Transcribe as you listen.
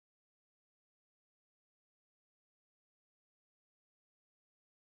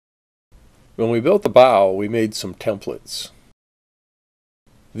When we built the bow, we made some templates.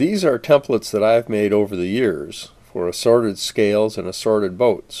 These are templates that I've made over the years for assorted scales and assorted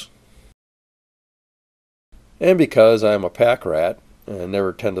boats. And because I'm a pack rat and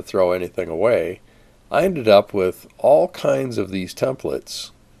never tend to throw anything away, I ended up with all kinds of these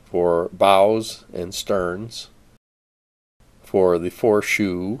templates for bows and sterns, for the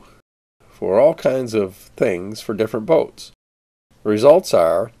foreshoe, for all kinds of things for different boats. The results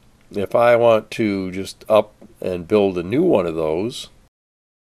are, if I want to just up and build a new one of those,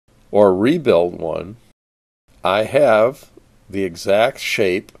 or rebuild one, I have the exact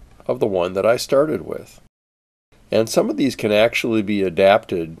shape of the one that I started with. And some of these can actually be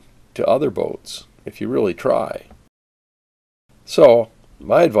adapted to other boats if you really try. So,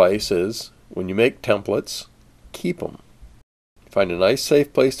 my advice is, when you make templates, keep them. Find a nice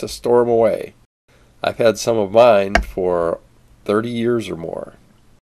safe place to store them away. I've had some of mine for 30 years or more.